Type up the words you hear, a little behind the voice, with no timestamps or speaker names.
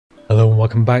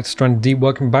welcome back to Stranded Deep,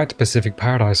 welcome back to Pacific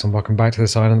Paradise, and welcome back to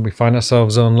this island we find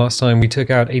ourselves on. Last time we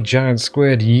took out a giant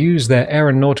squid, used their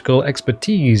aeronautical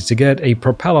expertise to get a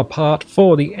propeller part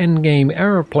for the endgame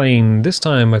aeroplane. This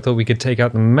time I thought we could take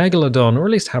out the Megalodon, or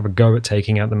at least have a go at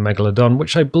taking out the Megalodon,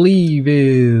 which I believe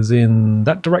is in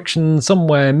that direction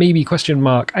somewhere, maybe question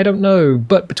mark, I don't know.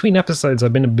 But between episodes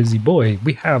I've been a busy boy.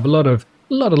 We have a lot of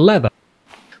leather.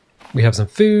 We have some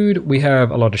food, we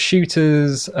have a lot of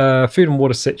shooters, food and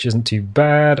water sitch isn't too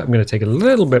bad. I'm going to take a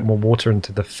little bit more water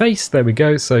into the face, there we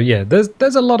go. So yeah, there's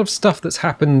a lot of stuff that's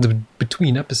happened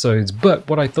between episodes, but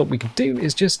what I thought we could do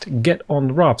is just get on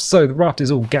the raft. So the raft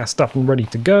is all gassed up and ready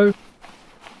to go.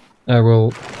 I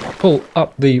will pull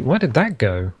up the... where did that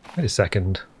go? Wait a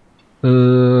second.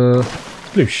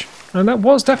 Sploosh. And that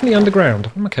was definitely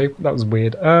underground. Okay, that was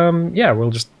weird. Yeah,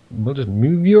 we'll just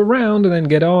move you around and then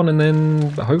get on and then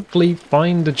hopefully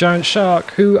find a giant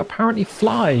shark who apparently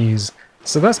flies.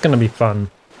 So that's going to be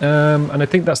fun. And I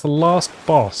think that's the last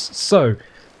boss. So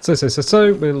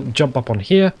we'll jump up on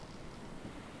here.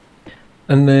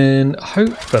 And then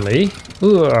hopefully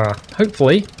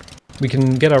we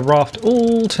can get our raft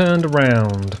all turned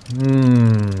around.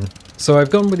 So I've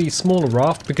gone with the smaller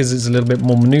raft because it's a little bit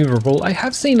more maneuverable. I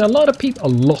have seen a lot of people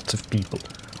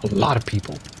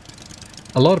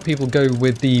go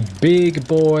with the big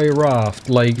boy raft,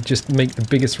 like just make the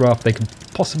biggest raft they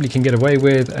possibly can get away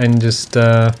with, and just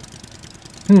this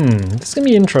is gonna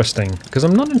be interesting because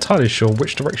I'm not entirely sure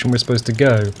which direction we're supposed to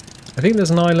go. I think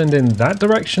there's an island in that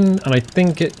direction, and I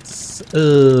think it's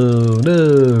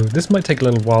this might take a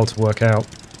little while to work out.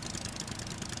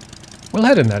 We'll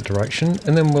head in that direction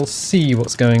and then we'll see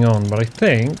what's going on, but I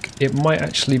think it might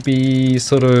actually be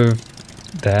sort of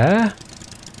there.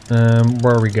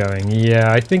 Where are we going?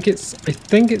 Yeah, I think it's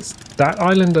that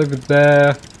island over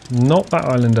there, not that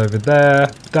island over there.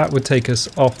 That would take us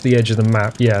off the edge of the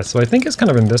map. Yeah, so I think it's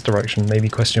kind of in this direction, maybe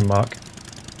question mark.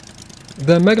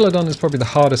 The Megalodon is probably the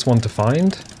hardest one to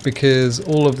find because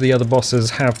all of the other bosses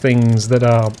have things that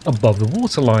are above the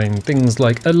waterline, things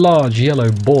like a large yellow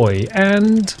buoy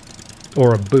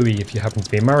or a buoy if you happen to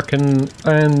be American,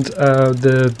 and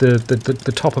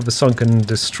the top of a sunken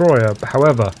destroyer.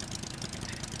 However,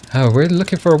 we're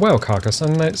looking for a whale carcass,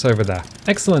 and it's over there.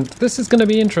 Excellent. This is going to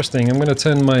be interesting. I'm going to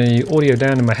turn my audio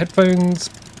down in my headphones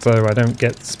so I don't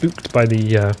get spooked by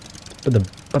the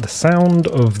sound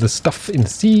of the stuff in the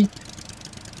sea.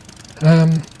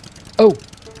 Oh,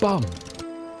 bum.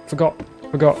 Forgot.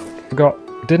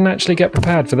 Didn't actually get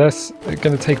prepared for this. I'm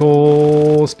going to take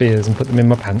all spears and put them in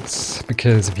my pants,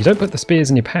 because if you don't put the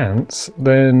spears in your pants,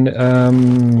 then,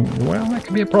 well, that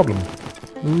could be a problem.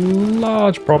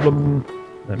 Large problem.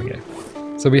 There we go.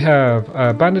 So we have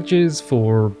bandages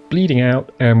for bleeding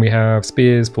out, and we have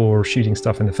spears for shooting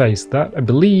stuff in the face. That, I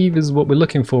believe, is what we're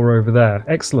looking for over there.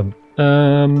 Excellent.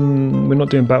 We're not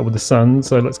doing battle with the sun,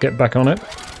 so let's get back on it.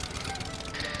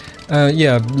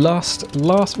 Yeah,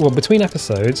 well, between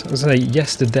episodes, I was going to say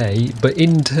yesterday, but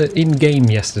in-game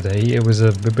yesterday, it was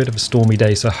a bit of a stormy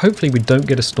day, so hopefully we don't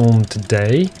get a storm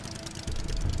today.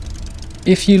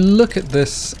 If you look at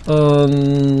this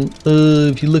on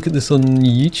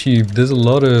YouTube, there's a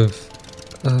lot of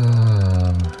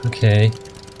okay.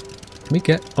 Can we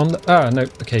get on the no,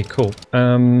 okay, cool.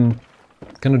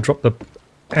 Gonna drop the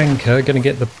anchor, gonna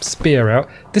get the spear out.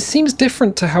 This seems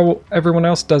different to how everyone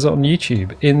else does it on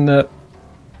YouTube, in that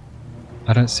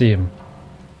I don't see him.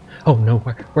 Oh no,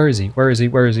 where is he?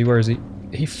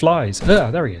 He flies.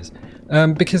 There he is.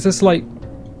 Because there's like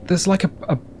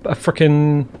a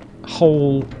frickin'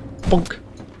 whole bonk.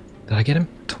 Did I get him?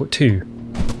 2,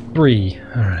 3.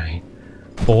 All right.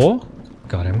 4.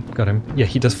 Got him. Yeah,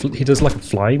 he does like a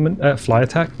fly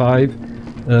attack. 5.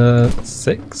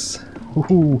 6.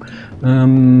 Woohoo.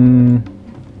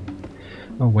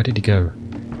 Oh, where did he go?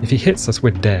 If he hits us,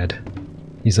 we're dead.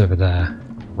 He's over there.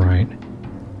 Right.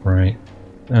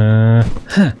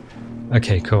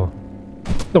 Okay, cool.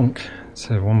 Donk.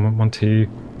 So 1, 2.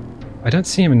 I don't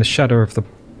see him in the shadow of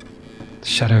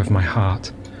my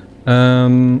heart.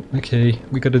 Okay,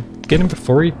 we gotta get him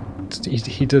before he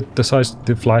decides to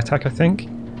do fly attack, I think.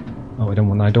 Oh, I don't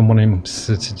want him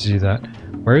to do that.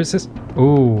 Where is this?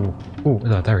 Oh,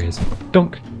 there he is.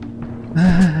 Dunk.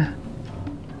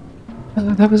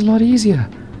 That was a lot easier.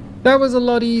 That was a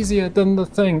lot easier than the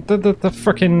thing. The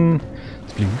frickin'.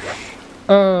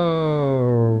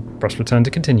 Oh, press return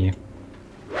to continue.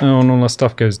 Oh, and all our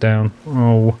stuff goes down.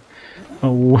 Oh,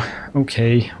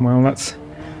 okay. Well, that's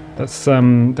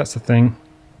the thing.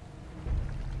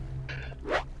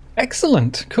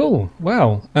 Excellent, cool.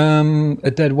 Well, a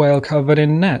dead whale covered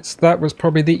in nets. That was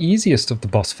probably the easiest of the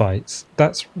boss fights.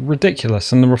 That's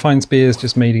ridiculous, and the refined spears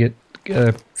just made it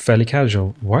fairly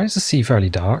casual. Why is the sea fairly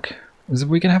dark? Is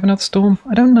we gonna have another storm?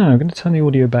 I don't know. I'm gonna turn the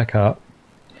audio back up.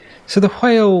 So the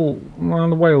whale, well,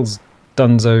 the whale's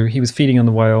donezo. He was feeding on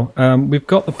the whale. We've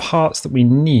got the parts that we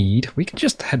need. We can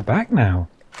just head back now.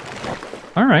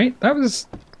 All right, that was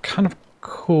kind of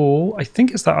cool. I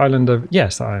think it's that island over.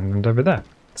 Yes, that island over there.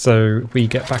 So we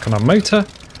get back on our motor.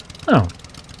 Oh,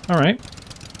 all right.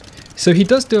 So he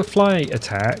does do a fly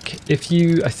attack. I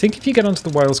think if you get onto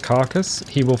the whale's carcass,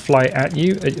 he will fly at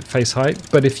you at face height.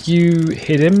 But if you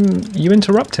hit him, you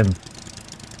interrupt him.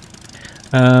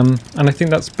 And I think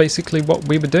that's basically what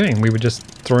we were doing. We were just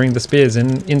throwing the spears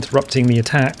in, interrupting the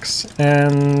attacks,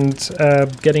 and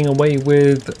getting away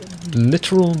with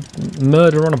literal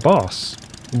murder on a boss.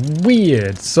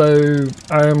 Weird. So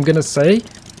I'm gonna say,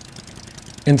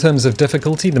 in terms of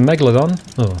difficulty, the Megalodon.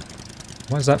 Oh,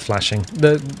 why is that flashing?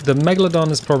 The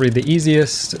Megalodon is probably the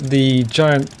easiest. The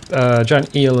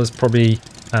giant eel is probably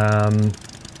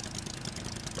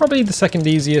the second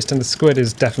easiest, and the squid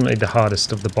is definitely the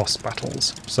hardest of the boss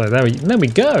battles. So there we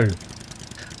go.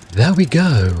 There we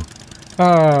go.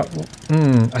 I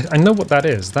know what that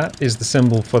is. That is the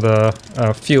symbol for the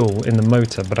fuel in the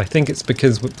motor, but I think it's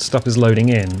because stuff is loading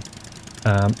in.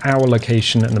 Our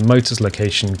location and the motor's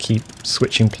location keep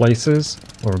switching places,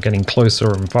 or getting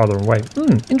closer and farther away.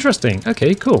 Interesting.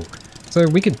 Okay, cool. So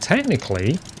we could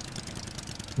technically...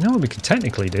 You know what we could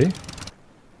technically do?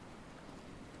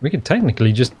 We could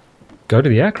technically just go to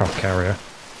the aircraft carrier.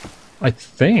 I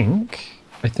think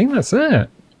that's it.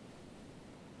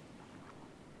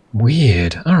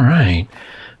 Weird. Alright.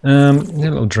 A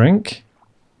little drink.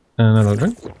 Another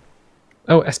drink.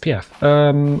 Oh, SPF.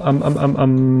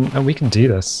 And we can do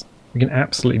this. We can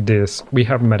absolutely do this. We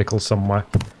have medical somewhere.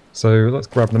 So let's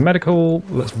grab the medical.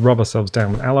 Let's rub ourselves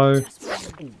down with aloe.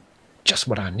 Just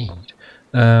what I need.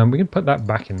 We can put that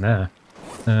back in there.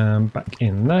 Back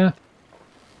in there.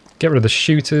 Get rid of the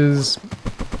shooters.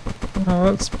 Oh,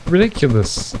 that's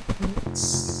ridiculous. It's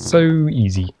so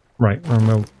easy. Right, wrong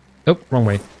way. Oh, wrong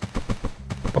way.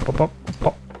 Pop, pop, pop,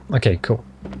 pop. Okay, cool.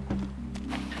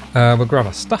 We'll grab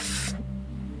our stuff.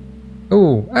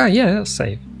 Oh, yeah, that's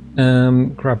safe.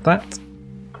 Grab that.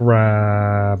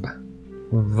 Grab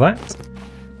that.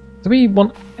 Do we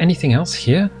want anything else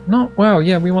here? Not, well,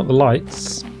 yeah, we want the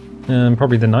lights.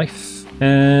 Probably the knife.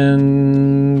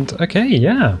 And, okay,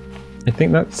 yeah. I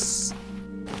think that's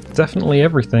definitely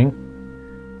everything.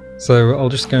 So I'll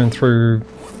just go through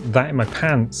that in my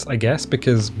pants, I guess,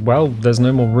 because, well, there's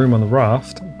no more room on the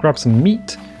raft. Grab some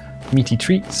meaty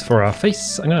treats for our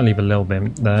face. I'm going to leave a little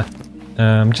bit there,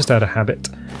 just out of habit.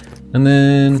 And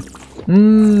then,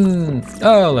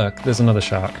 oh look, there's another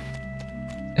shark.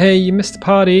 Hey, you missed the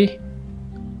party.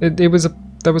 There was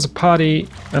a party,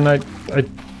 and I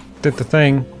did the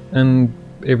thing, and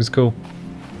it was cool.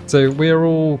 So we're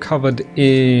all covered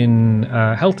in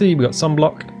healthy. We got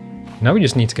sunblock. Now we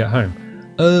just need to get home.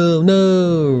 Oh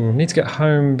no, need to get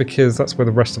home because that's where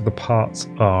the rest of the parts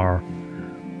are.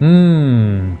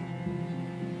 I'm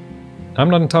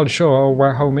not entirely sure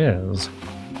where home is.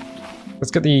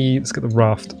 Let's get the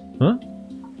raft. Huh?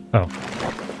 Oh,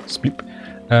 sploop.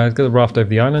 Let's get the raft over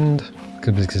the island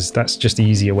because that's just the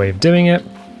easier way of doing it.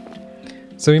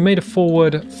 So we made a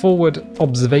forward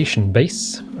observation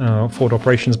base, forward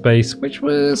operations base, which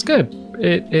was good.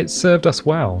 It served us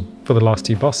well for the last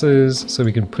two bosses, so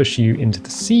we can push you into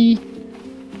the sea,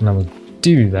 and I will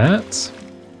do that.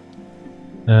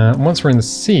 Once we're in the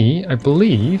sea, I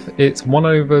believe it's 1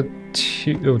 over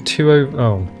 2, or 2 over,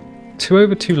 oh, 2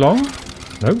 over 2 long?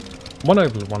 No, 1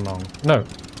 over 1 long. No,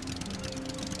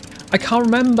 I can't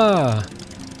remember.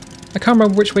 I can't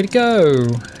remember which way to go.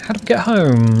 How do we get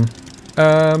home?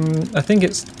 I think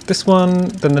it's this one,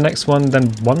 then the next one,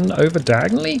 then 1 over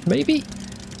diagonally, maybe?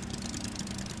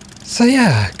 So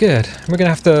yeah, good. We're going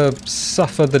to have to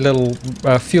suffer the little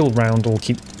fuel round will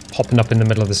keep popping up in the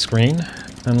middle of the screen.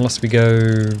 Unless we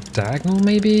go diagonal,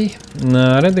 maybe?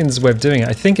 No, I don't think there's a way of doing it.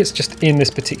 I think it's just in this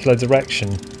particular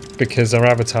direction, because our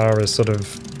avatar is sort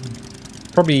of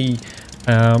probably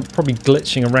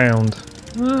glitching around.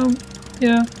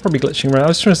 Yeah, probably glitching around. I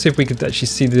was trying to see if we could actually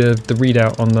see the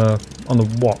readout on the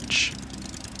watch,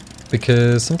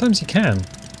 because sometimes you can.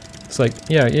 It's like,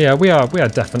 yeah, we are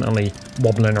definitely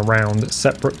wobbling around,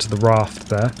 separate to the raft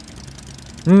there.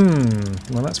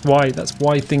 Well, that's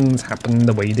why things happen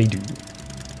the way they do.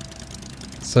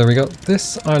 So we got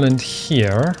this island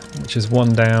here, which is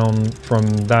one down from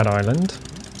that island.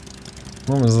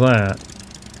 What was that?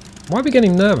 Why are we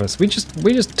getting nervous? We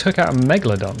just took out a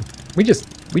Megalodon. We just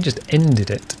ended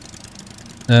it.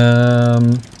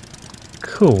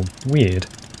 Cool. Weird.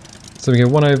 So we go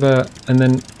 1 over, and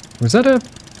then was that a?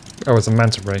 Oh, it's a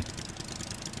manta ray.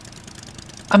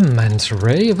 A manta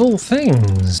ray of all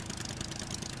things.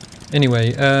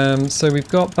 Anyway, so we've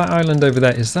got that island over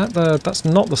there. Is that that's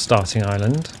not the starting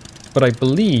island, but I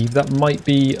believe that might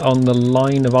be on the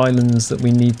line of islands that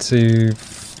we need to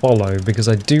follow, because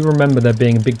I do remember there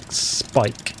being a big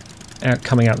spike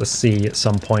coming out the sea at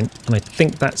some point, and I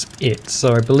think that's it.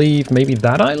 So I believe maybe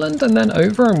that island and then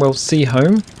over and we'll see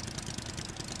home.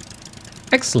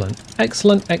 Excellent,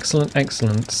 excellent, excellent,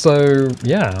 excellent. So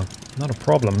yeah, not a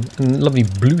problem. And lovely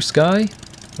blue sky,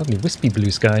 lovely wispy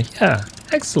blue sky. Yeah,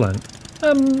 excellent.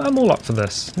 I'm all up for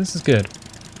this. This is good.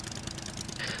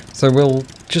 So we'll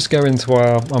just go into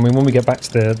our, I mean, when we get back to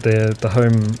the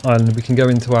home island, we can go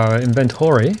into our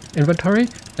inventory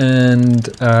and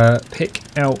pick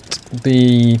out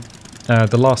the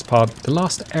last part, the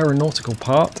last aeronautical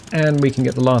part, and we can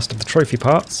get the last of the trophy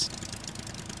parts.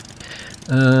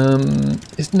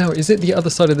 Is it the other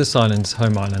side of this island,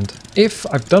 home island? If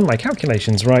I've done my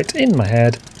calculations right in my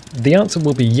head, the answer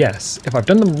will be yes. If I've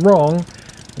done them wrong,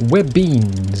 we're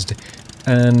beansed,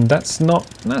 and that's not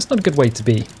a good way to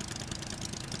be.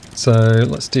 So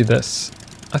let's do this.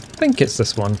 I think it's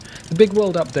this one. The Big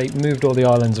World update moved all the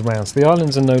islands around, so the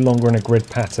islands are no longer in a grid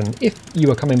pattern. If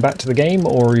you are coming back to the game,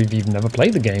 or if you've never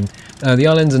played the game, the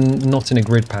islands are not in a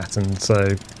grid pattern.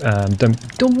 So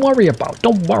don't worry about it.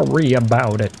 Don't worry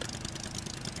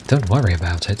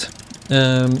about it.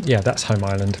 Yeah, that's home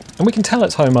island, and we can tell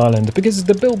it's home island because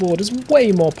the billboard is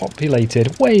way more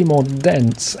populated, way more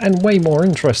dense, and way more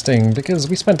interesting, because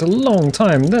we spent a long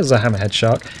time, there's a hammerhead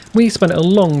shark, we spent a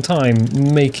long time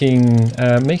making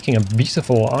a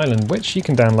beautiful island, which you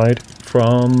can download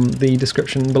from the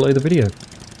description below the video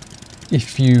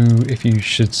if you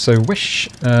should so wish.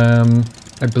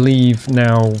 I believe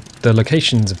now the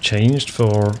locations have changed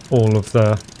for all of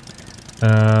the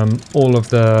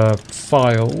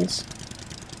files.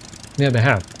 Yeah, they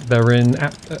have. They're in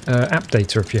app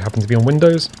data if you happen to be on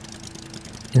Windows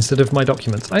instead of my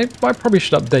documents. I probably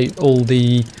should update all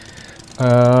the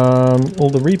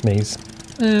readmes.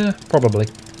 Probably.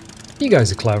 You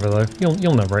guys are clever though.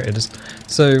 You'll know where it is.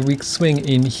 So we swing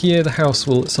in here. The house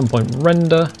will at some point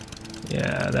render.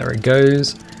 Yeah, there it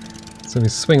goes. So we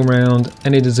swing around,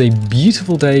 and it is a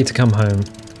beautiful day to come home.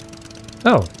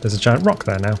 Oh, there's a giant rock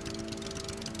there now.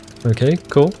 Okay,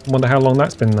 cool. Wonder how long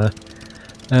that's been there.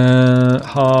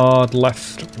 Hard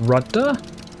left rudder.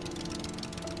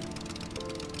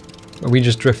 Are we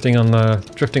just drifting on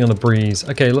the breeze?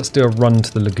 Okay, let's do a run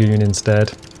to the lagoon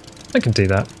instead. I can do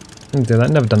that.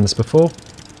 Never done this before.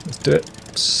 Let's do it.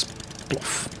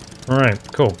 Sploof. All right,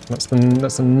 cool. That's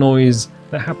the noise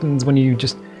that happens when you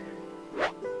just.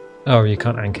 Oh, you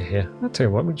can't anchor here. I'll tell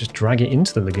you what. We just drag it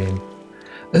into the lagoon.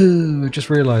 Oh, I just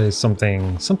realised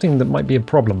something. Something that might be a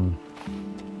problem.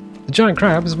 The giant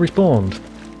crab has respawned.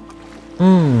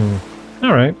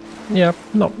 Alright. Yeah,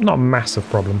 not a massive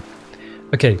problem.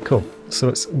 Okay, cool. So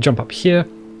let's jump up here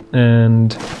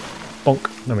and bonk.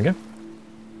 There we go.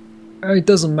 It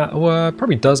doesn't matter. Well, it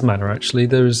probably does matter actually.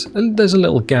 There's a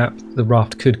little gap the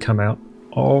raft could come out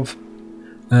of.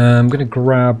 I'm going to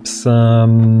grab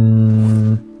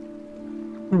some.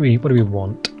 What do we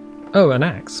want? Oh, an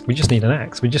axe. We just need an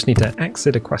axe. We just need to axe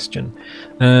it a question.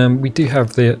 We do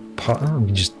have the part. Oh,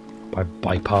 we just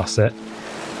bypass it.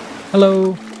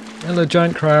 Hello. Hello,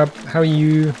 giant crab. How are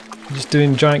you? Just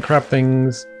doing giant crab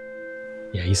things.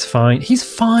 Yeah, he's fine. He's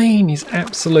fine. He's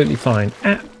absolutely fine.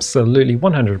 Absolutely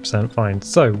 100% fine.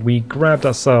 So we grabbed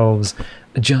ourselves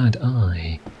a giant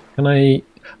eye. Can I?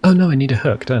 Oh no, I need a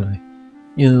hook, don't I?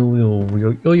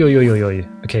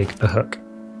 Okay, a hook.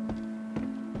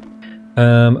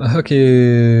 A hook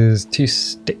is 2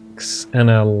 sticks and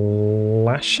a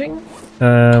lashing.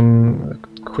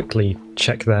 Quickly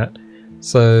check that.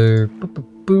 So boop boop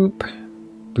boop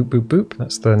boop boop boop.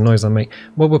 That's the noise I make.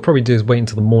 What we'll probably do is wait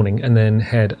until the morning and then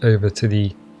head over to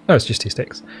the. Oh, it's just 2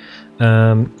 sticks.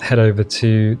 Head over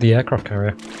to the aircraft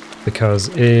carrier because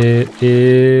it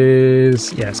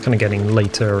is. Yeah, it's kind of getting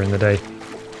later in the day.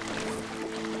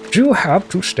 Do you have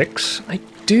 2 sticks? I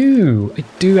do. I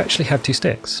do actually have 2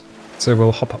 sticks. So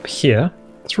we'll hop up here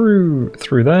through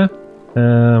there.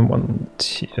 1,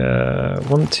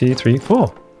 2, 3,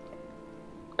 4.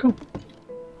 Cool.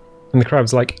 And the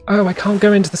crab's like, oh, I can't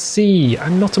go into the sea.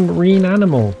 I'm not a marine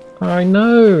animal. I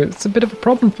know. It's a bit of a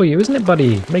problem for you, isn't it,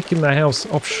 buddy? Making the house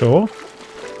offshore.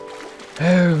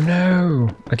 Oh, no.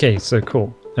 Okay, so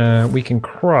cool. We can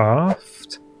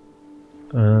craft.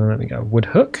 There we go. Wood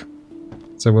hook.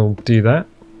 So we'll do that.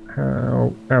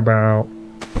 How about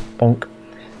bonk?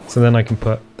 So then I can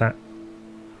put that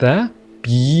there.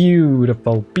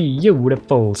 Beautiful,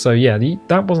 beautiful. So yeah,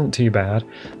 that wasn't too bad.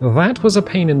 That was a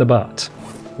pain in the butt.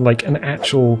 Like an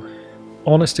actual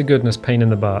honest to goodness pain in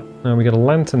the butt. Now we got a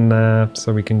lantern there,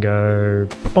 so we can go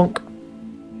bonk.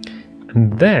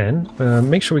 And then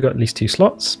make sure we got at least 2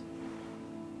 slots.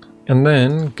 And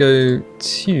then go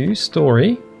to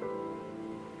story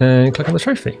and click on the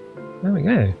trophy. There we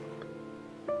go.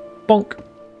 Bonk.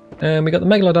 And we got the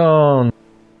Megalodon.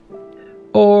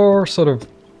 Or sort of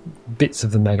bits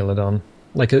of the Megalodon.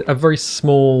 Like a very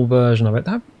small version of it.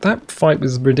 That fight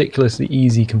was ridiculously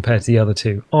easy compared to the other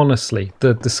two. Honestly,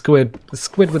 the squid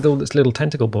with all its little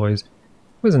tentacle boys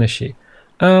was an issue.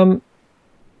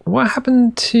 What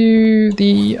happened to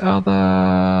the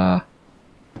other?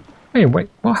 Wait,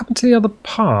 what happened to the other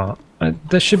part?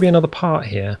 There should be another part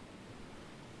here.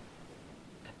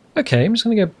 Okay, I'm just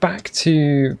going to go back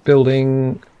to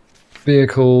building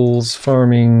vehicles,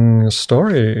 farming,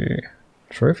 story,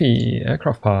 trophy,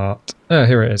 aircraft part. Oh,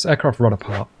 here it is, aircraft rudder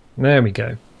part. There we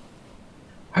go.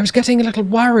 I was getting a little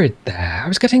worried there. I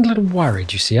was getting a little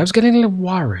worried, you see. I was getting a little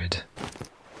worried.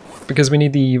 Because we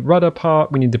need the rudder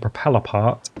part, we need the propeller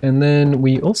part, and then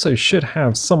we also should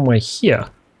have somewhere here.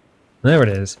 There it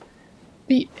is.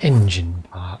 The engine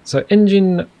part. So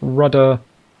engine, rudder,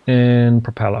 and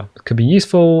propeller. Could be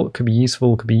useful, could be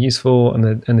useful, could be useful, and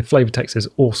the flavor text is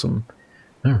awesome.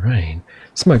 Alright.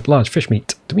 Smoked large fish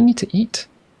meat. Do we need to eat?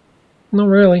 Not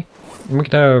really. We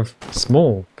could have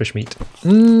small fish meat.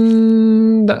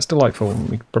 That's delightful.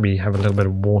 We could probably have a little bit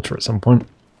of water at some point.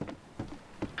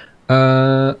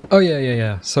 Oh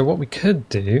yeah. So what we could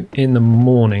do in the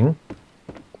morning,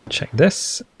 check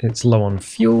this. It's low on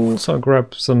fuel, so I'll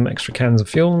grab some extra cans of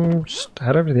fuel and just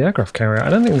head over to the aircraft carrier. I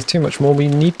don't think there's too much more we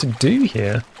need to do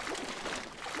here.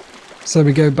 So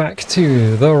we go back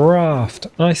to the raft.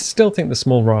 I still think the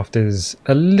small raft is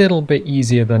a little bit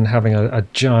easier than having a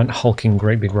giant hulking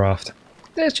great big raft.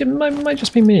 It might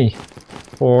just be me.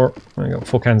 Or I got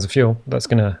 4 cans of fuel. That's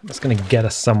gonna get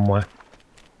us somewhere.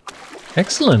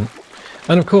 Excellent.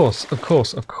 And of course,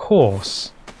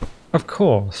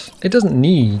 it doesn't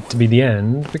need to be the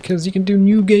end because you can do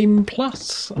New Game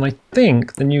Plus. And I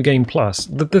think the New Game Plus,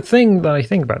 the thing that I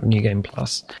think about the New Game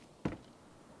Plus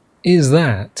is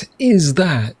that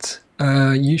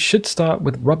you should start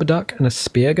with rubber duck and a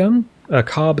spear gun, a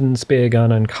carbon spear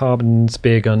gun and carbon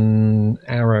spear gun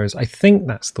arrows. I think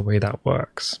that's the way that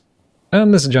works.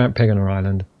 And there's a giant pig on our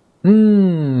island.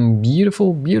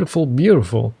 Beautiful, beautiful,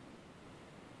 beautiful.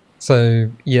 So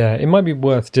yeah, it might be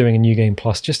worth doing a New Game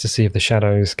Plus just to see if the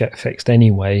shadows get fixed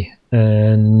anyway.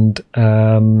 And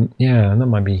yeah, that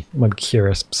might be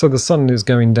curious. So the sun is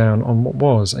going down on what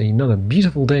was another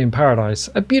beautiful day in paradise.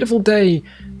 A beautiful day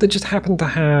that just happened to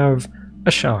have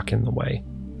a shark in the way.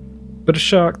 But a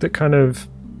shark that kind of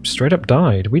straight up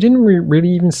died. We didn't really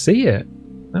even see it.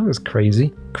 That was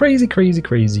crazy. Crazy, crazy,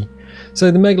 crazy. So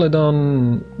the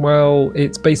Megalodon, well,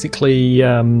 it's basically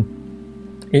the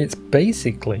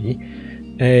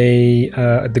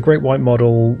great white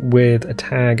model with a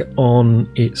tag on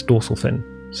its dorsal fin.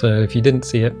 So if you didn't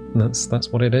see it, that's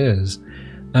what it is.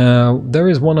 There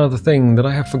is one other thing that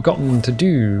I have forgotten to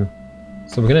do.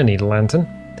 So we're going to need a lantern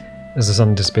as the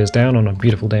sun disappears down on a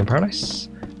beautiful day in paradise.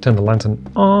 Turn the lantern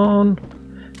on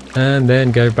and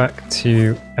then go back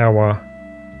to our...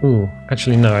 Ooh,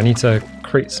 actually no, I need to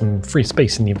create some free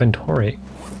space in the inventory.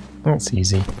 That's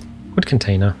easy. Wood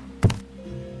container.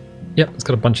 Yep, it's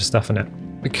got a bunch of stuff in it.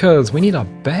 Because we need our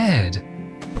bed.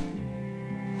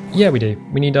 Yeah, we do.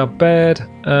 We need our bed.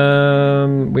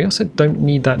 We also don't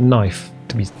need that knife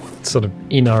to be sort of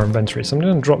in our inventory. So I'm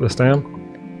going to drop this down.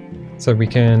 So we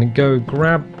can go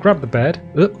grab the bed.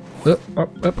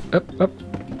 Up.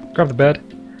 Grab the bed.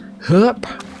 Up.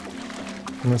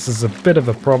 And this is a bit of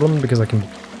a problem because I can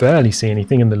barely see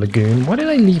anything in the lagoon. Why did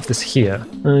I leave this here?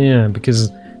 Oh yeah, because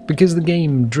the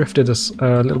game drifted us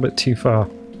a little bit too far.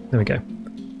 There we go.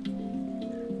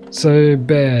 So,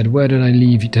 bed, where did I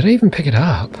leave you? Did I even pick it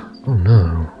up? Oh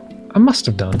no. I must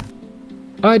have done.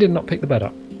 I did not pick the bed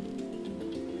up.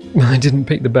 I didn't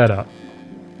pick the bed up.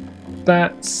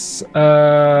 That's...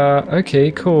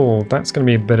 okay, cool. That's going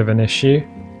to be a bit of an issue.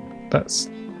 That's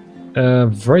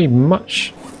very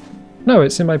much... No,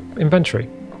 it's in my inventory.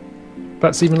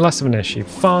 That's even less of an issue.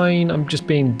 Fine, I'm just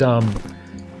being dumb.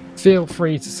 Feel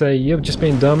free to say you're just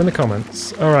being dumb in the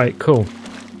comments. Alright, cool.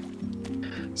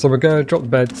 So we'll go drop the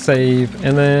bed, save,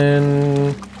 and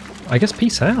then I guess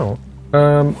peace out.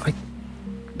 I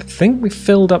think we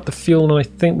filled up the fuel and I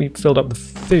think we filled up the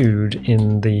food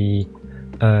in the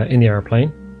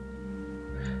airplane.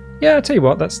 Yeah, I tell you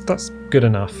what, that's good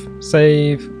enough.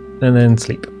 Save and then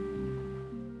sleep.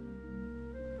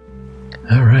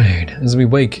 All right, as we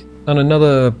wake on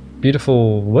another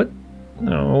beautiful what?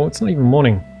 No, it's not even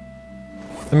morning.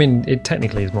 I mean, it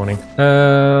technically is morning.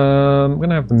 I'm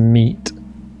gonna have the meat.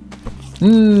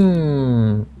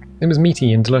 Mmm. It was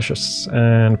meaty and delicious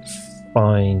and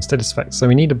fine. Status effects. So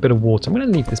we need a bit of water. I'm going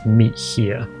to leave this meat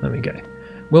here. There we go.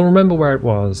 We'll remember where it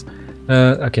was.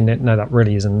 Okay, no, that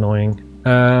really is annoying.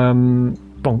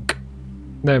 Bonk.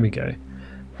 There we go.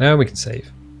 Now we can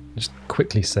save. Just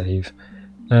quickly save.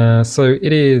 So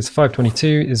it is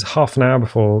 5:22. It is half an hour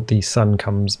before the sun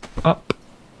comes up.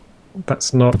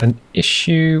 That's not an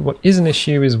issue. What is an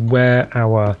issue is where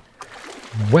our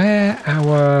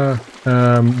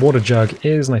water jug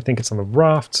is, and I think it's on the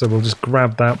raft. So we'll just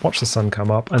grab that, watch the sun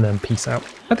come up, and then peace out.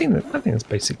 I think that's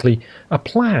basically a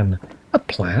plan. A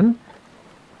plan?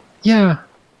 Yeah,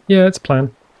 it's a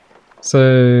plan.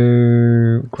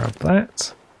 So grab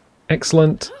that.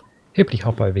 Excellent. Hippity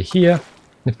hop over here.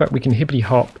 In fact, we can hippity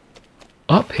hop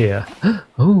up here.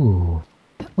 Oh,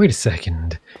 wait a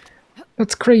second.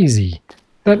 That's crazy.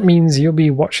 That means you'll be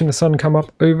watching the sun come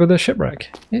up over the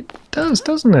shipwreck. It does,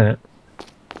 doesn't it?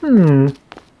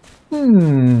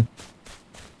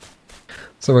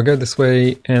 So we'll go this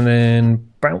way and then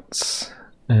bounce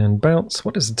and bounce.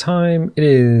 What is the time? It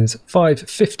is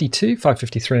 5:52,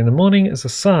 5:53 in the morning as the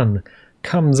sun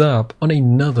comes up on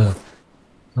another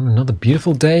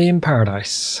beautiful day in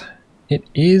paradise. It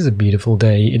is a beautiful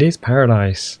day. It is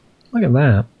paradise. Look at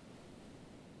that.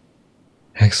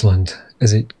 Excellent.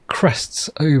 As it crests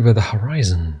over the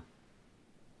horizon.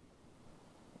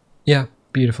 Yeah,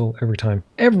 beautiful every time.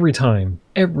 Every time.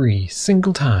 Every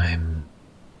single time.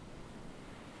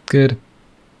 Good.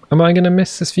 Am I going to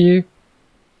miss this view?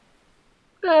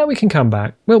 We can come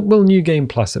back. We'll new game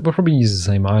plus it. We'll probably use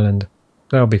the same island.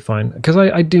 That'll be fine. Because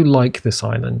I do like this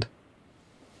island.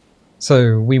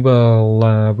 So we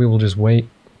will just wait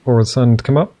for the sun to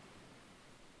come up.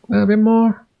 A bit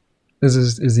more. As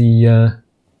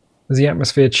the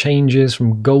atmosphere changes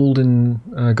from golden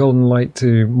light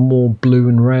to more blue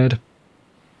and red.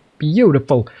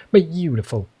 Beautiful,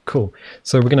 beautiful, cool.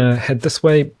 So we're gonna head this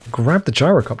way. Grab the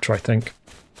gyrocopter, I think.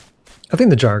 I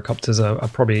think the gyrocopters are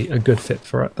probably a good fit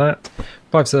for that.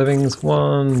 5 servings.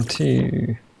 1,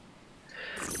 2,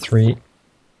 3,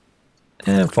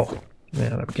 and 4. Yeah,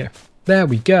 there we go. There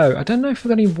we go. I don't know if we've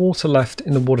got any water left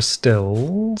in the water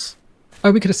stills.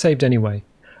 Oh, we could have saved anyway.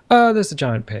 Oh, there's a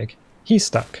giant pig. He's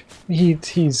stuck.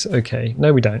 He's okay.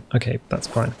 No, we don't. Okay, that's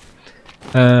fine.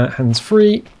 Hands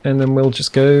free, and then we'll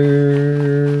just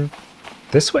go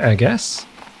this way, I guess.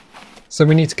 So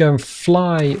we need to go and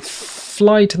fly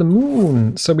to the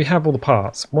moon. So we have all the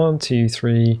parts. 1, 2,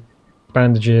 3,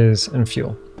 bandages and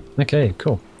fuel. Okay,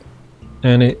 cool.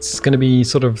 And it's going to be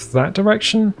sort of that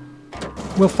direction.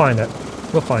 We'll find it.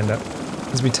 We'll find it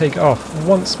as we take off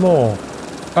once more.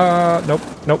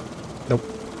 Nope.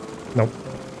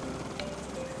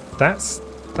 That's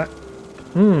that.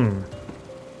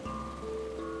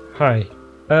 Hi.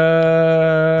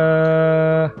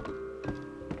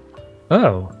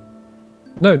 Oh.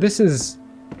 No, this is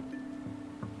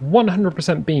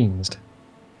 100% beansed.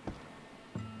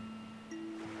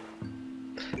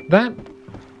 That's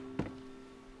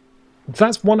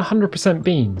 100%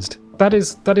 beansed. That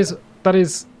is.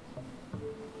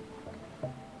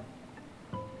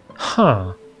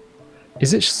 Huh.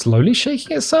 Is it slowly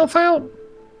shaking itself out?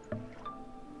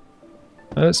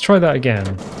 Let's try that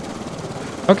again.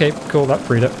 Okay, cool, that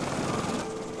freed it.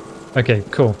 Okay,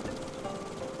 cool.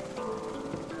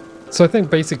 So I think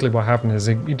basically what happened is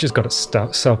you just got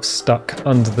itself stuck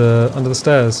under the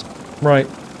stairs. Right,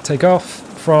 take off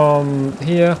from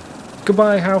here.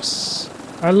 Goodbye, house.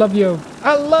 I love you.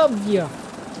 I love you.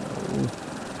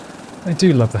 I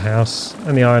do love the house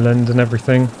and the island and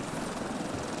everything.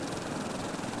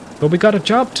 But we got a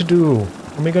job to do,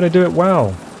 and we got to do it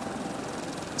well.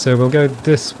 So we'll go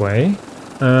this way.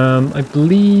 I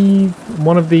believe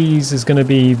one of these is going to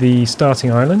be the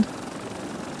starting island.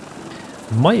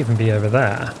 Might even be over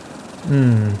there.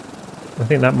 I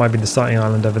think that might be the starting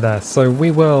island over there. So we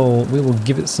will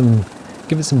give it some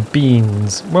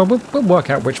beans. Well, we'll work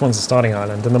out which one's the starting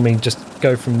island, and then we just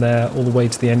go from there all the way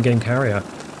to the endgame carrier.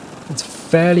 It's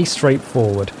fairly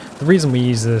straightforward. The reason we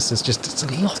use this is just it's a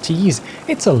lot easier.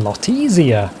 It's a lot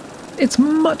easier. It's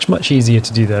much easier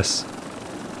to do this.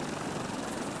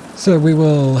 So we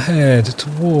will head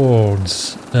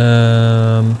towards,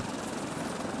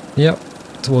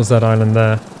 towards that island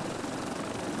there.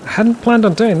 I hadn't planned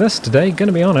on doing this today,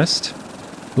 gonna be honest.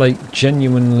 Like,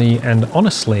 genuinely and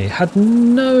honestly, had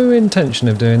no intention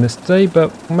of doing this today,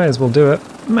 but may as well do it.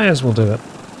 May as well do it.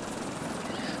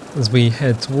 As we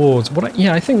head towards,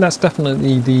 I think that's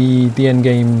definitely the end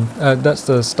game, that's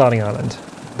the starting island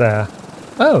there.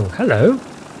 Oh, hello.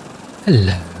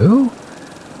 Hello?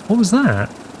 What was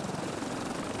that?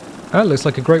 Oh, it looks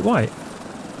like a great white.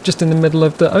 Just in the middle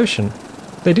of the ocean.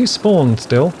 They do spawn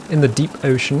still in the deep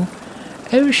ocean.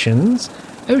 Oceans?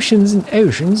 Oceans and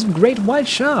oceans of great white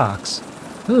sharks.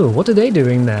 Oh, what are they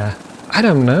doing there? I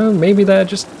don't know. Maybe they're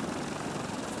just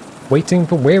waiting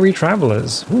for weary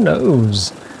travelers. Who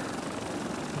knows?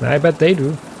 I bet they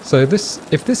do. So if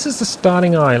this is the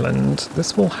starting island,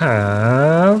 this will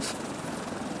have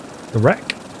the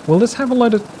wreck. Will this have a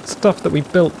load of stuff that we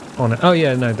built on it? Oh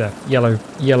yeah, no, there. Yellow,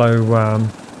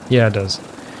 yeah, it does.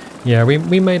 Yeah,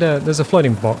 we made there's a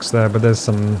floating box there, but there's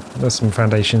some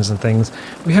foundations and things.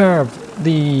 We have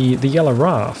the yellow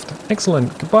raft.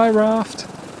 Excellent. Goodbye, raft.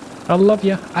 I love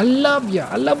you. I love you.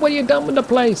 I love what you've done with the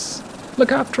place.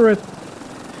 Look after it.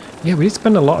 Yeah, we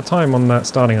spend a lot of time on that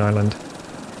starting island.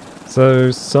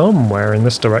 So somewhere in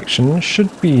this direction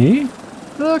should be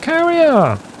the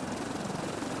carrier.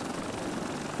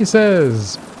 He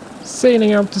says,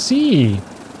 sailing out to sea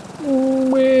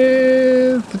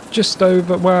with just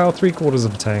over, well, 3/4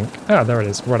 of a tank. Ah, there it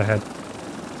is, right ahead.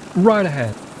 Right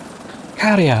ahead.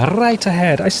 Carrier, right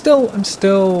ahead. I'm still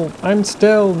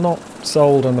not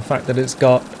sold on the fact that it's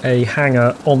got a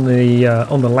hangar on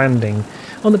the landing,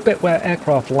 on the bit where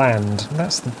aircraft land.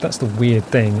 That's the weird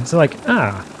thing. It's like,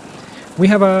 we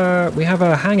have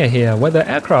a hangar here where the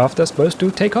aircraft are supposed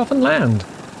to take off and land.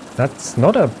 That's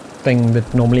not a thing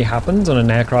that normally happens on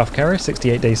an aircraft carrier.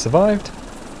 68 days survived.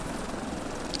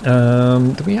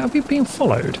 Have we been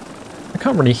followed? I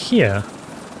can't really hear.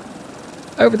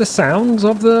 Over the sounds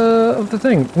of the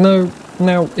thing. No.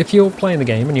 Now, if you're playing the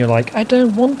game and you're like, I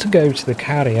don't want to go to the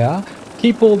carrier,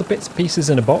 keep all the bits and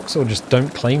pieces in a box, or just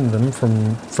don't claim them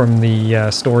from the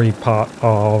story part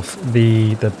of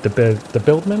the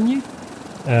build menu,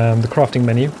 the crafting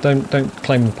menu. Don't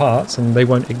claim the parts, and they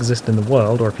won't exist in the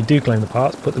world. Or if you do claim the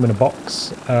parts, put them in a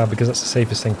box because that's the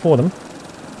safest thing for them.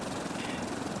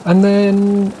 And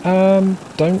then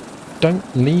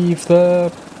don't leave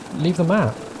the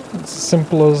map. It's as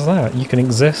simple as that. You can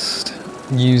exist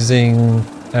using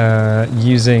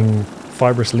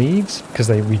fibrous leaves because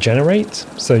they regenerate.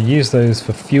 So use those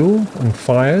for fuel and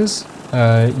fires.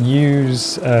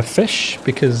 Use fish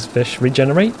because fish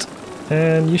regenerate,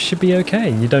 and you should be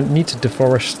okay. You don't need to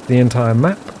deforest the entire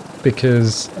map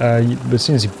because as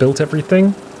soon as you've built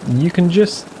everything, you can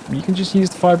just use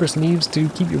the fibrous leaves to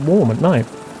keep you warm at night.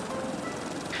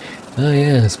 Oh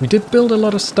yes, we did build a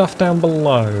lot of stuff down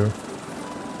below.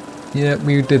 Yeah,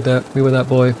 we did that. We were that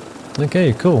boy.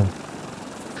 Okay, cool.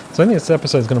 So I think this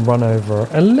episode is going to run over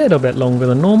a little bit longer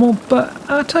than normal, but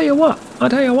I'll tell you what,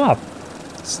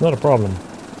 it's not a problem.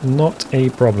 Not a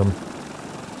problem.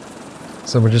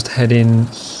 So we'll just head in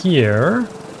here.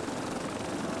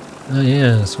 Oh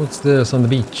yes, what's this on the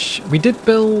beach? We did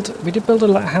build a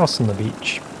lighthouse on the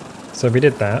beach. So we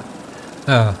did that.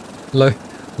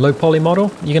 Low poly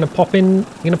model. You gonna pop in? You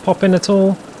gonna pop in at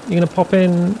all? You gonna pop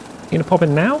in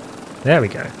now? There we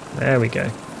go. There we go.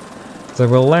 So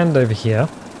we'll land over here.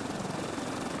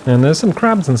 And there's some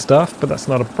crabs and stuff, but that's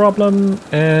not a problem.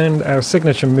 And our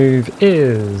signature move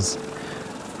is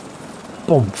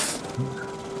boomf.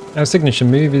 Our signature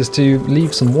move is to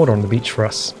leave some water on the beach for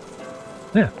us.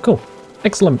 Yeah, cool.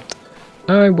 Excellent.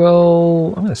 I'm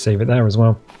gonna save it there as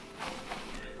well.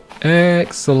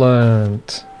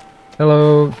 Excellent.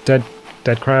 Hello, dead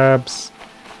crabs.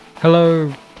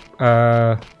 Hello,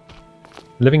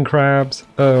 living crabs.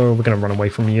 Oh, we're gonna run away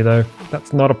from you though.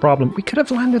 That's not a problem. We could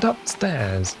have landed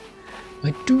upstairs.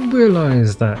 I do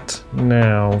realize that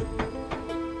now.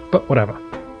 But whatever.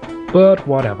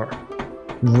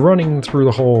 Running through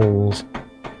the holes.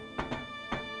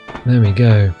 There we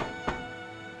go.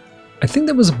 I think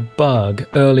there was a bug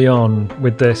early on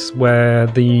with this where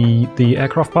the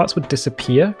aircraft parts would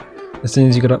disappear as soon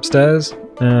as you got upstairs.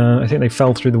 I think they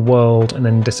fell through the world and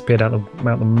then disappeared out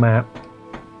the map.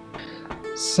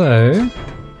 So,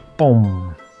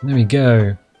 boom. There we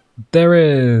go. There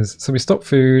is. So we stopped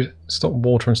food, stopped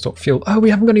water, and stopped fuel. Oh, we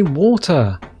haven't got any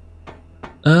water.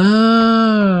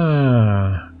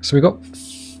 So we got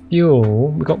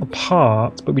fuel, we got the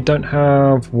parts, but we don't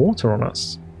have water on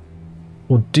us.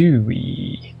 Or do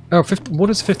we? Oh,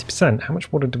 water's 50%. How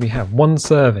much water do we have? 1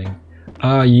 serving.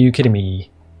 Are you kidding me?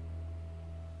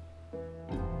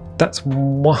 That's...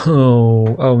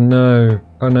 Whoa. Oh no.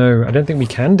 Oh no. I don't think we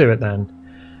can do it then.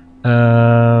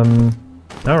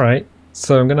 Alright.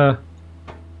 So I'm gonna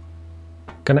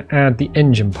add the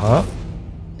engine part.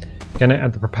 Gonna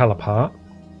add the propeller part.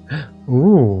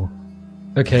 Ooh.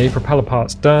 Okay, propeller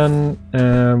part's done.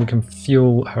 We can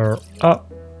fuel her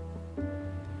up.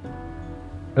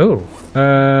 Oh,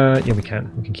 yeah, we can.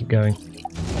 We can keep going.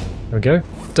 There we go.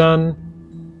 Done.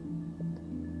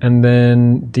 And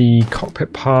then the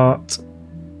cockpit part.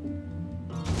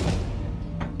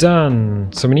 done.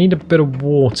 So we need a bit of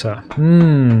water.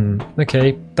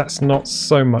 Okay, that's not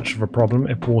so much of a problem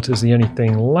if water's the only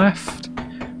thing left.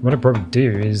 What I'd probably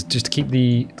do is just to keep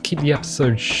the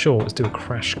episode short, let's do a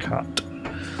crash cut.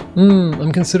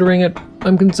 I'm considering it.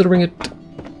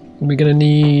 We're gonna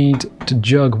need to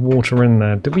jug water in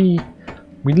there. Did we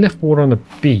left water on the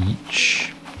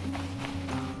beach?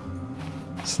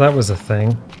 So that was a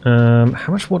thing.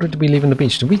 How much water did we leave on the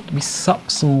beach? Did we sup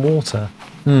some water?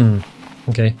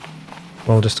 Okay.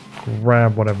 Well, I'll just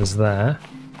grab whatever's there.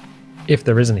 If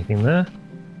there is anything there.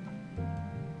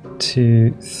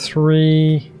 2,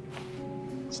 3.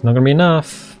 It's not going to be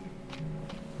enough.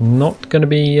 Not going to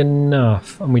be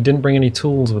enough. And we didn't bring any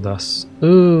tools with us.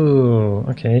 Ooh,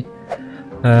 okay.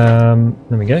 There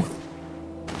we go.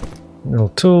 Little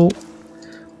tool.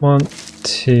 1,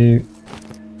 2.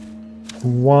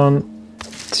 1,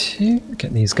 2.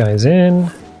 Get these guys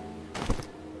in.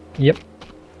 Yep.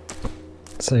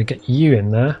 So get you in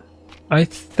there. I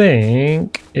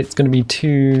think it's going to be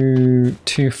two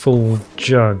full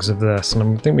jugs of this,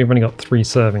 and I think we've only got 3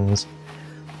 servings.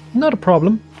 Not a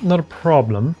problem. Not a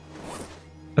problem.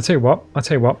 I'll tell you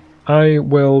what. I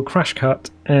will crash cut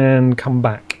and come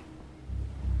back.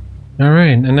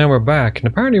 Alright, and now we're back, and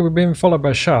apparently we're being followed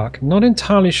by a shark. Not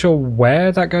entirely sure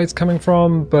where that guy's coming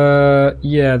from, but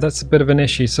yeah, that's a bit of an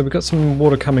issue. So we've got some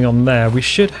water coming on there. We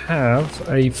should have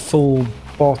a full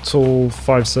bottle,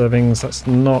 5 servings, that's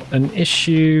not an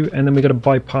issue, and then we got to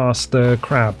bypass the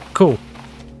crab. Cool.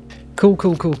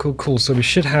 Cool. So we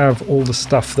should have all the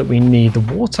stuff that we need. The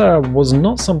water was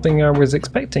not something I was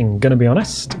expecting, gonna be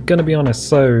honest.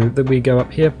 So that we go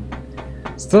up here.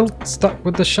 Still stuck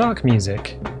with the shark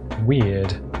music.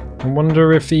 Weird. I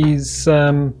wonder if he's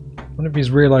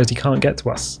realised he can't get to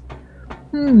us.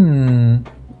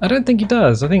 I don't think he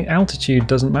does. I think altitude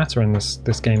doesn't matter in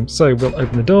this game. So we'll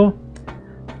open the door.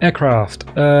 Aircraft.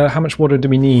 How much water do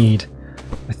we need?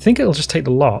 I think it'll just take the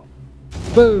lot.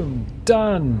 Boom!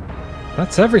 Done!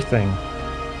 That's everything.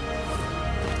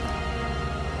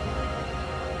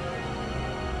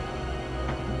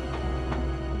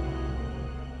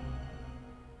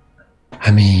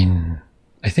 I mean,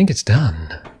 I think it's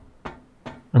done.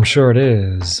 I'm sure it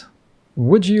is.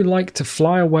 Would you like to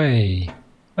fly away?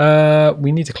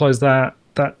 We need to close that.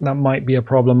 That might be a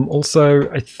problem.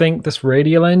 Also, I think this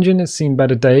radial engine has seen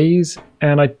better days,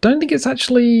 and I don't think it's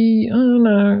actually... Oh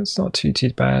no, it's not too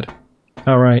bad.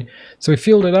 Alright, so we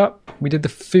fueled it up. We did the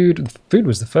food. The food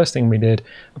was the first thing we did.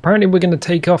 Apparently we're going to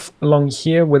take off along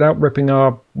here without ripping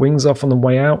our wings off on the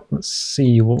way out. Let's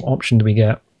see, what option do we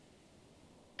get?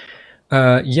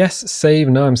 Yes, save,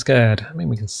 no I'm scared. I mean,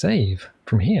 we can save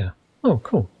from here. Oh,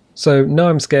 cool. So, no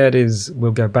I'm scared is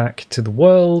we'll go back to the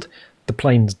world. The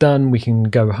plane's done, we can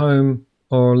go home.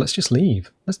 Or let's just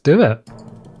leave. Let's do it.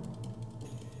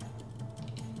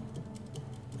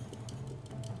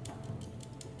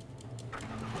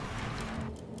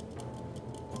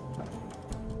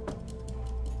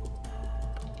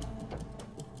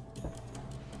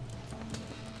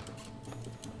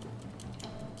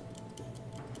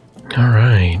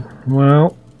 Alright,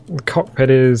 well, the cockpit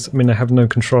is, I mean, I have no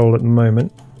control at the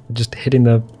moment. Just hitting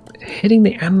the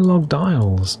analog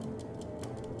dials.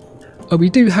 Oh, we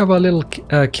do have our little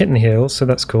kitten here, so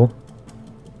that's cool.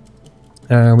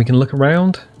 We can look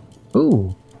around.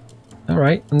 Ooh,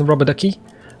 alright, and the rubber ducky.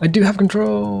 I do have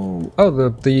control. Oh,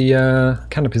 the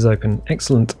canopy's open.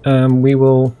 Excellent. We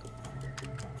will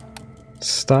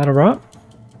start her up.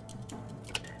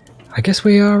 I guess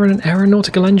we are an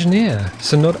aeronautical engineer,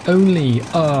 so not only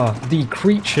are the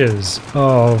creatures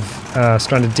of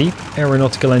Stranded Deep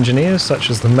aeronautical engineers, such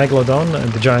as the Megalodon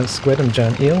and the giant squid and the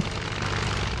giant eel,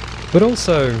 but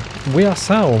also we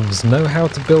ourselves know how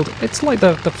to build... It's like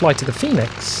the flight of the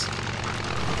Phoenix.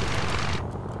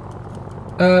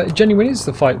 It genuinely is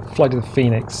the flight of the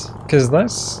Phoenix, because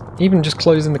that's... even just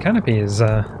closing the canopy is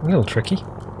a little tricky.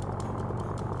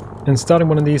 And starting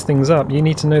one of these things up, you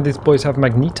need to know these boys have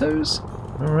magnetos?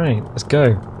 Alright, let's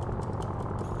go.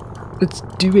 Let's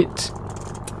do it.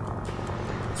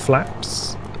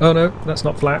 Flaps. Oh no, that's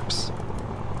not flaps.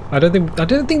 I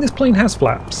don't think this plane has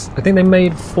flaps. I think they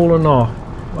made fallen off.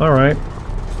 Alright.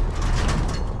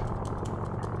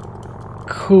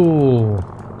 Cool.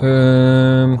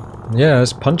 Yeah,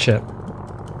 let's punch it.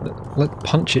 Let's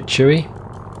punch it, Chewie.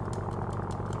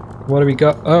 What do we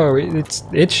got? Oh,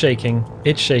 it's shaking.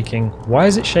 It's shaking. Why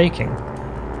is it shaking?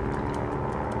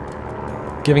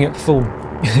 Giving it full...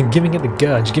 giving it the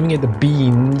gudge. Giving it the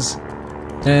beans.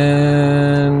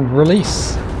 And...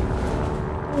 release.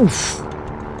 Oof.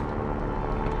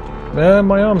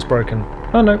 My arm's broken.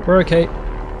 Oh no, we're okay.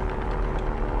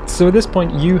 So at this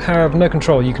point you have no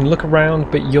control. You can look around,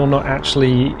 but you're not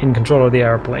actually in control of the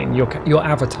airplane. Your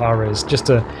avatar is, just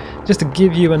to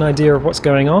give you an idea of what's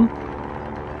going on.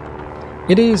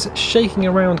 It is shaking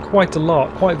around quite a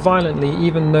lot, quite violently,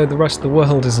 even though the rest of the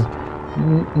world is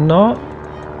not.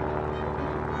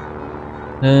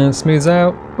 And smooths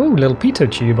out. Ooh, little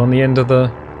pitot tube on the end of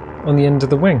the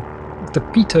wing. The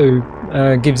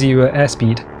pitot gives you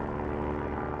airspeed.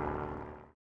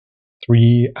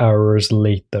 3 hours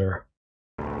later.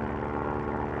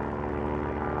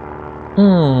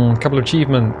 A couple of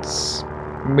achievements.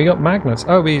 We got magnets.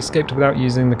 Oh, we escaped without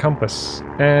using the compass.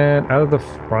 And out of the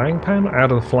frying pan?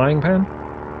 Out of the flying pan?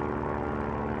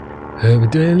 We're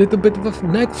doing a little bit of a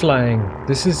neck flying.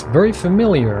 This is very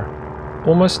familiar.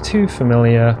 Almost too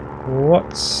familiar.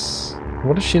 What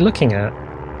is she looking at?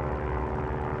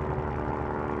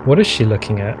 What is she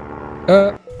looking at?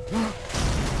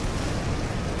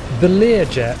 The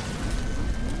Learjet.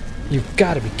 You've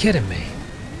got to be kidding me.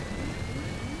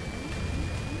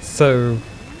 So,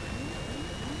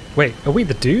 wait, are we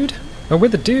the dude? Oh, we're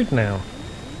the dude now.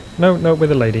 No, we're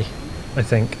the lady, I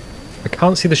think. I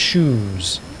can't see the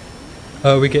shoes.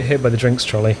 Oh, we get hit by the drinks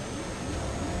trolley.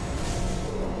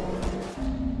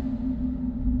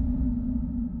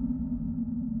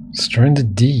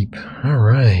 Stranded deep.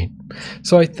 Alright.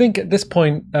 So I think at this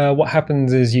point what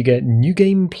happens is you get New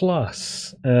Game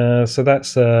Plus. So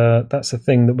that's a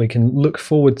thing that we can look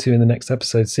forward to in the next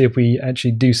episode. See if we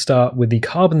actually do start with the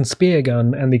carbon spear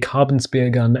gun and the carbon spear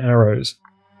gun arrows.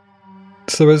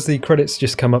 So as the credits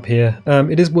just come up here,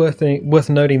 it is worth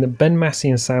noting that Ben Massey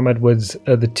and Sam Edwards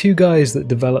are the two guys that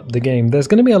developed the game. There's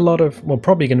going to be a lot of, well,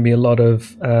 probably going to be a lot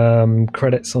of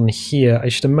credits on here. I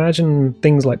should imagine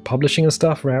things like publishing and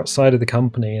stuff are outside of the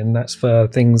company, and that's for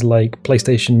things like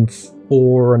PlayStation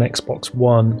 4 and Xbox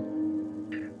One.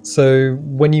 So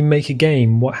when you make a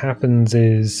game, what happens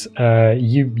is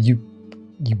you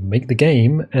make the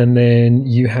game and then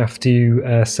you have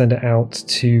to send it out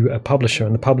to a publisher,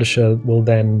 and the publisher will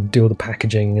then do all the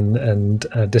packaging and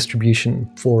distribution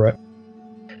for it.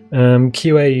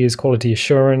 QA is quality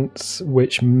assurance,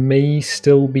 which may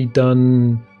still be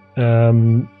done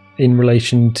in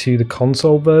relation to the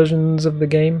console versions of the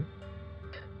game.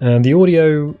 The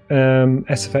audio,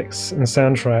 SFX and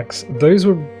soundtracks, those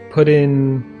were put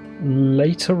in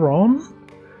later on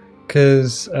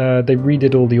because they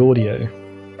redid all the audio.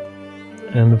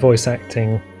 And the voice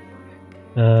acting,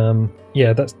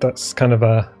 yeah, that's kind of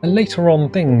a later on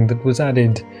thing that was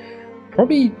added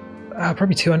probably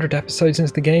 200 episodes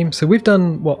into the game. So we've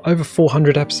done, what, over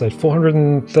 400 episodes,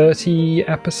 430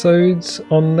 episodes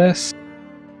on this.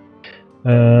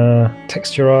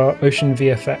 Texture art, ocean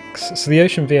VFX. So the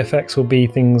ocean VFX will be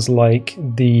things like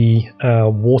the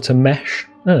water mesh.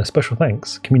 Special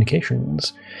thanks,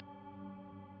 communications.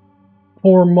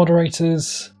 Forum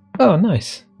moderators. Oh,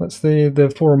 nice. That's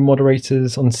the forum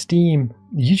moderators on Steam.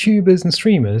 YouTubers and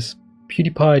streamers.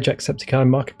 PewDiePie, Jacksepticeye,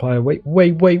 Markiplier.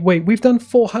 Wait. We've done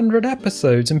 400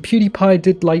 episodes and PewDiePie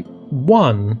did like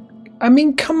 1. I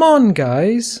mean, come on,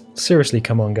 guys. Seriously,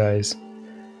 come on, guys.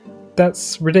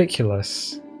 That's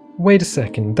ridiculous. Wait a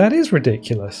second. That is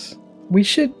ridiculous. We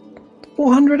should...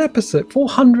 400 episodes.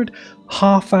 400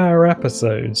 half-hour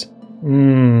episodes.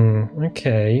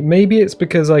 Okay. Maybe it's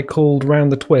because I called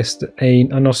Round the Twist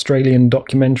an Australian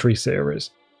documentary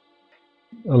series,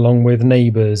 along with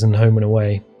Neighbours and Home and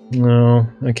Away. Oh,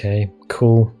 okay,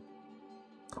 cool.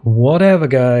 Whatever,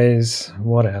 guys.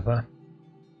 Whatever.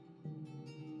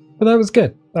 But that was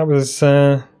good. That was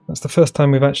that's the first time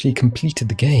we've actually completed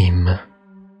the game.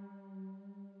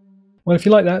 Well, if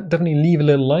you like that, definitely leave a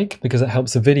little like because it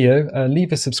helps the video.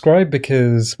 Leave a subscribe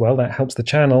because, well, that helps the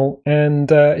channel.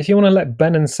 And if you want to let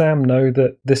Ben and Sam know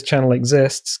that this channel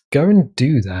exists, go and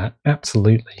do that.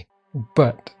 Absolutely.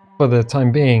 But for the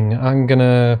time being, I'm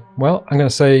gonna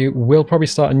say we'll probably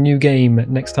start a new game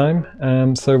next time.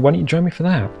 So why don't you join me for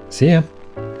that? See ya.